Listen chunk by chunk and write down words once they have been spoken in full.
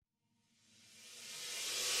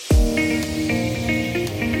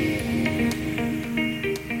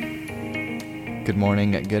good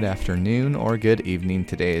morning, good afternoon, or good evening.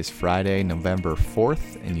 Today is Friday, November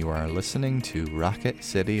 4th, and you are listening to Rocket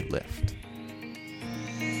City Lift.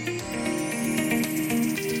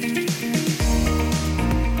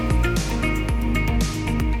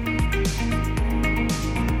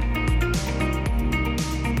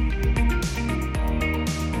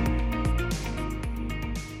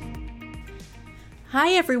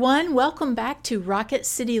 Hi everyone, welcome back to Rocket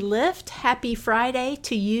City Lift. Happy Friday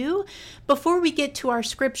to you. Before we get to our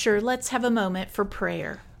scripture, let's have a moment for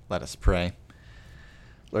prayer. Let us pray.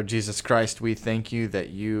 Lord Jesus Christ, we thank you that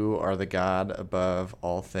you are the God above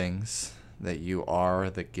all things, that you are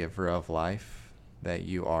the giver of life, that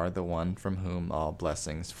you are the one from whom all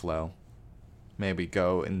blessings flow. May we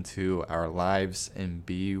go into our lives and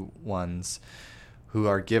be ones who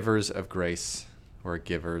are givers of grace, who are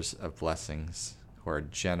givers of blessings, who are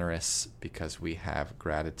generous because we have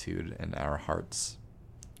gratitude in our hearts.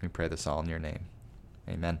 We pray this all in your name.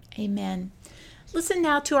 Amen. Amen. Listen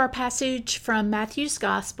now to our passage from Matthew's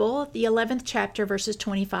Gospel, the 11th chapter, verses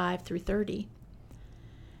 25 through 30.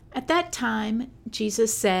 At that time,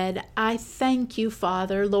 Jesus said, I thank you,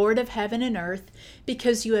 Father, Lord of heaven and earth,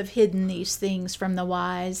 because you have hidden these things from the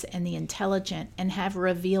wise and the intelligent and have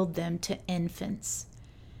revealed them to infants.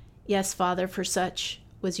 Yes, Father, for such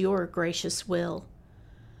was your gracious will.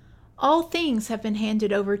 All things have been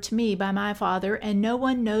handed over to me by my Father, and no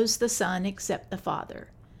one knows the Son except the Father.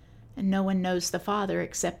 And no one knows the Father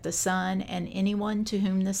except the Son, and anyone to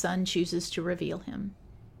whom the Son chooses to reveal him.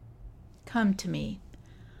 Come to me,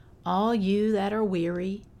 all you that are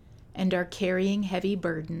weary and are carrying heavy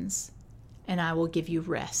burdens, and I will give you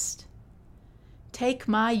rest. Take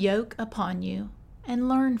my yoke upon you, and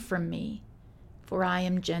learn from me, for I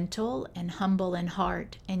am gentle and humble in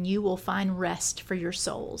heart, and you will find rest for your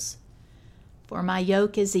souls. For my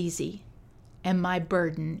yoke is easy, and my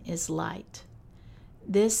burden is light.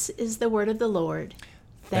 This is the word of the Lord.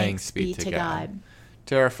 Thanks be to God.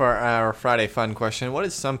 For our Friday fun question, what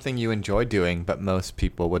is something you enjoy doing, but most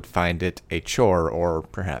people would find it a chore or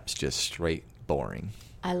perhaps just straight boring?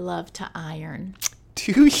 I love to iron.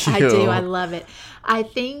 Do you? I do. I love it. I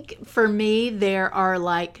think for me, there are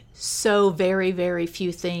so very, very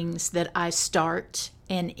few things that I start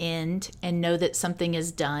and end and know that something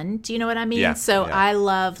is done. Do you know what I mean? Yeah, so yeah. I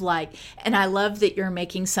love and I love that you're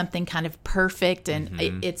making something kind of perfect, and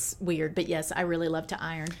it's weird. But yes, I really love to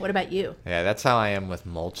iron. What about you? Yeah, that's how I am with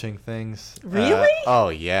mulching things. Really? Oh,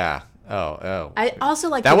 yeah. Oh. I also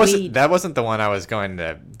like that to wasn't weed. That wasn't the one I was going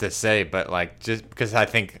to say, but just because I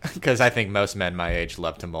think most men my age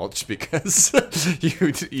love to mulch because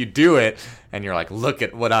you do it and you're like, look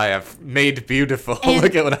at what I have made beautiful. And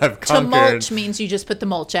look at what I've conquered. To mulch means you just put the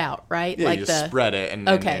mulch out, right? Yeah, you just spread it and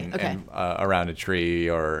around a tree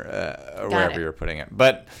or wherever you're putting it.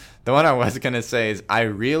 But the one I was going to say is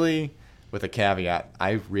with a caveat,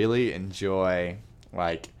 I really enjoy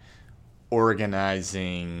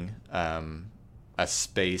organizing a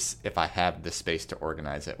space if I have the space to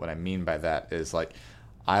organize it. What I mean by that is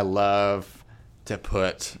I love to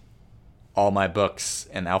put all my books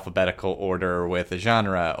in alphabetical order with a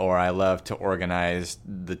genre, or I love to organize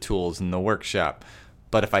the tools in the workshop.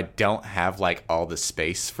 But if I don't have all the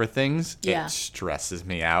space for things, it stresses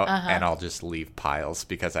me out, and I'll just leave piles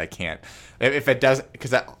because I can't. If it doesn't,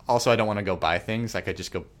 because I don't want to go buy things. I could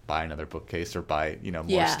just go buy another bookcase or buy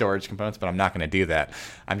more storage components, but I'm not going to do that.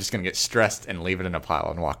 I'm just going to get stressed and leave it in a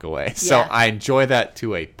pile and walk away. Yeah. So I enjoy that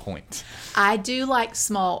to a point. I do like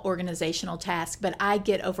small organizational tasks, but I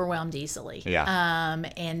get overwhelmed easily. Yeah.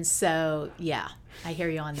 And so I hear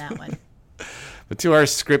you on that one. But to our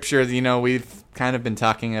scripture, we've kind of been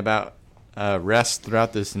talking about rest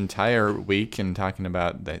throughout this entire week and talking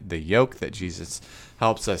about the yoke that Jesus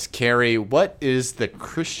helps us carry. What is the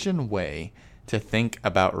Christian way to think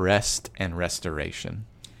about rest and restoration?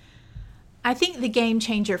 I think the game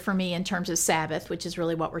changer for me in terms of Sabbath, which is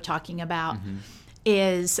really what we're talking about,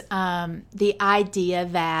 is the idea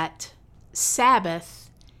that Sabbath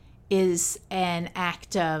is an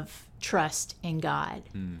act of trust in God.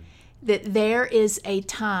 That there is a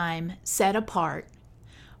time set apart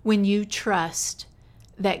when you trust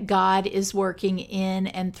that God is working in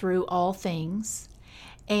and through all things,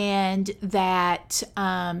 and that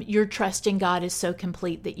your trust in God is so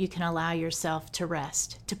complete that you can allow yourself to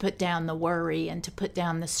rest, to put down the worry and to put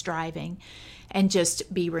down the striving and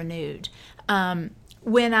just be renewed.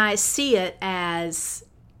 When I see it as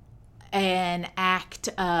an act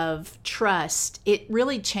of trust, it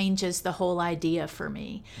really changes the whole idea for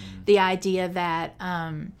me. The idea that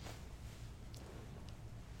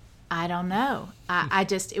I don't know.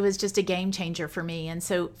 It was just a game changer for me. And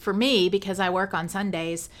so for me, because I work on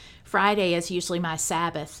Sundays, Friday is usually my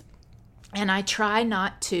Sabbath. And I try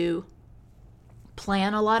not to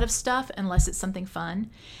plan a lot of stuff unless it's something fun.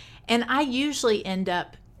 And I usually end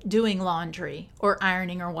up doing laundry or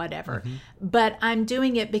ironing or whatever. But I'm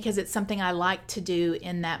doing it because it's something I like to do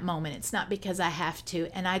in that moment. It's not because I have to.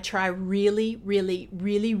 And I try really, really,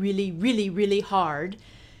 really, really, really, really hard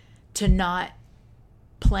to not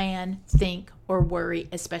plan, think, or worry,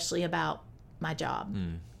 especially about my job.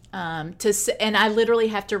 And I literally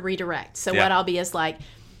have to redirect. So what I'll be is like,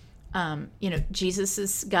 Jesus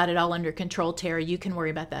has got it all under control, Terry. You can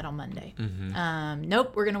worry about that on Monday.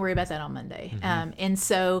 Nope, we're going to worry about that on Monday. And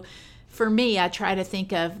so for me, I try to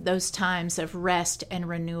think of those times of rest and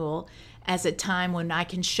renewal as a time when I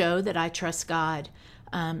can show that I trust God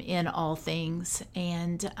in all things.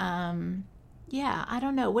 And I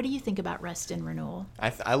don't know. What do you think about rest and renewal?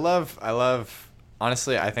 I love.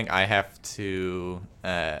 Honestly, I think I have to,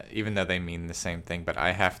 even though they mean the same thing, but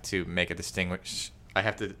I have to make a distinguish.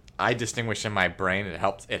 I distinguish in my brain.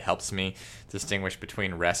 It helps me distinguish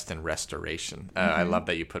between rest and restoration. I love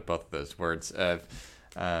that you put both of those words.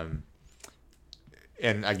 And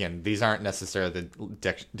again, these aren't necessarily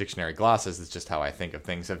the dictionary glosses. It's just how I think of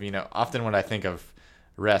things. Often when I think of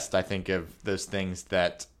rest, I think of those things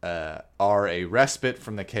that are a respite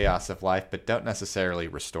from the chaos of life, but don't necessarily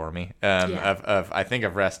restore me. I think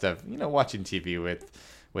of rest of watching TV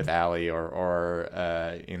with Allie or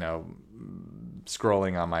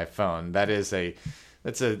scrolling on my phone. That's a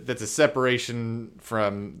separation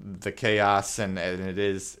from the chaos, and it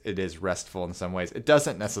is restful in some ways. It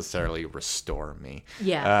doesn't necessarily restore me.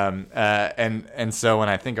 And so when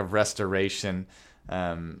I think of restoration,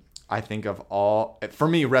 I think of for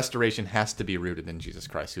me, restoration has to be rooted in Jesus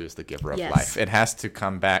Christ, who is the giver of life. It has to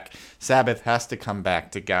come back. Sabbath has to come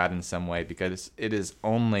back to God in some way, because it is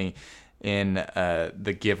only in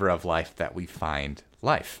the giver of life that we find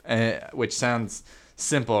life, which sounds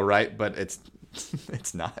simple, right? But it's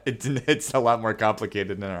not. It's a lot more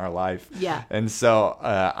complicated in our life. Yeah. And so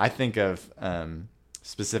I think of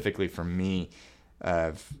specifically for me,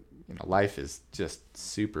 life is just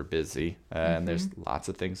super busy, and there's lots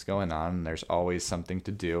of things going on, and there's always something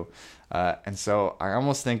to do. And so I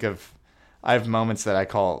almost think I have moments that I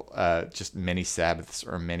call just mini Sabbaths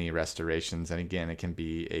or mini restorations. And again, it can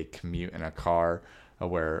be a commute in a car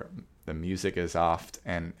where the music is off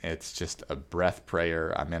and it's just a breath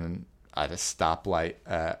prayer. I'm at a stoplight,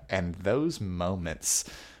 and those moments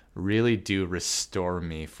really do restore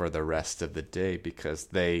me for the rest of the day, because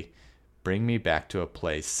they bring me back to a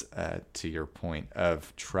place, to your point,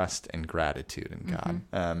 of trust and gratitude in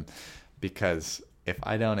God. Because if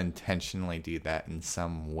I don't intentionally do that in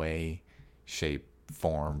some way, shape,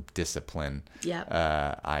 form, discipline,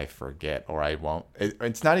 I forget, or I won't.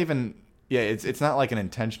 It's not even, it's not like an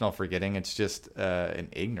intentional forgetting. It's just an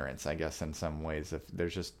ignorance, I guess, in some ways. If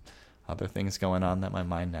there's just other things going on that my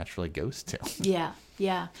mind naturally goes to.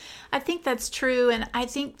 Yeah. I think that's true. And I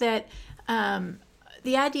think that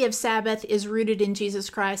the idea of Sabbath is rooted in Jesus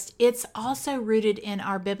Christ. It's also rooted in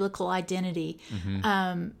our biblical identity.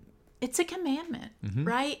 It's a commandment,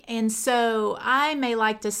 right? And so I may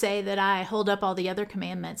like to say that I hold up all the other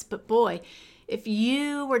commandments, but boy, if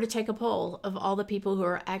you were to take a poll of all the people who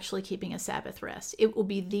are actually keeping a Sabbath rest, it will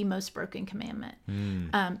be the most broken commandment.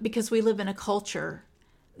 Because we live in a culture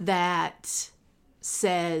that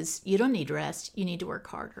says you don't need rest, you need to work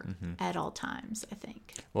harder at all times, I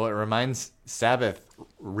think. Well, it reminds, Sabbath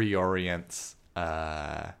reorients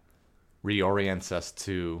us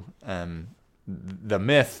to the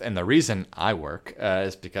myth, and the reason I work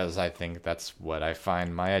is because I think that's what I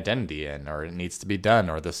find my identity in, or it needs to be done,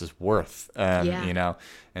 or this is worth,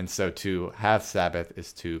 and so to have Sabbath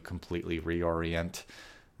is to completely reorient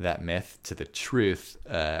that myth to the truth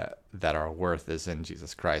that our worth is in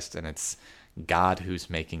Jesus Christ, and it's God who's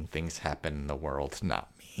making things happen in the world, not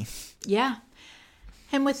me. Yeah.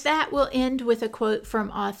 And with that, we'll end with a quote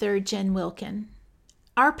from author Jen Wilkin.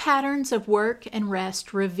 Our patterns of work and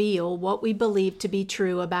rest reveal what we believe to be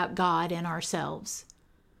true about God and ourselves.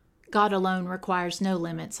 God alone requires no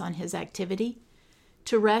limits on his activity.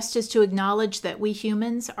 To rest is to acknowledge that we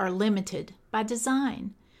humans are limited by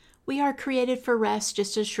design. We are created for rest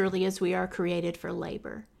just as surely as we are created for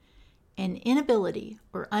labor. An inability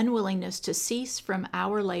or unwillingness to cease from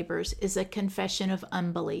our labors is a confession of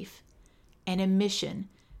unbelief, an admission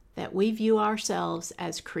that we view ourselves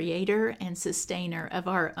as creator and sustainer of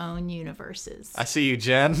our own universes. I see you,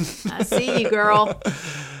 Jen. I see you, girl.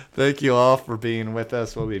 Thank you all for being with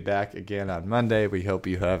us. We'll be back again on Monday. We hope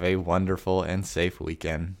you have a wonderful and safe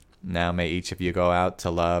weekend. Now may each of you go out to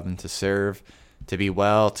love and to serve, to be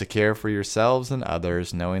well, to care for yourselves and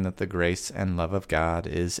others, knowing that the grace and love of God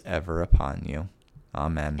is ever upon you.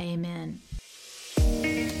 Amen. Amen.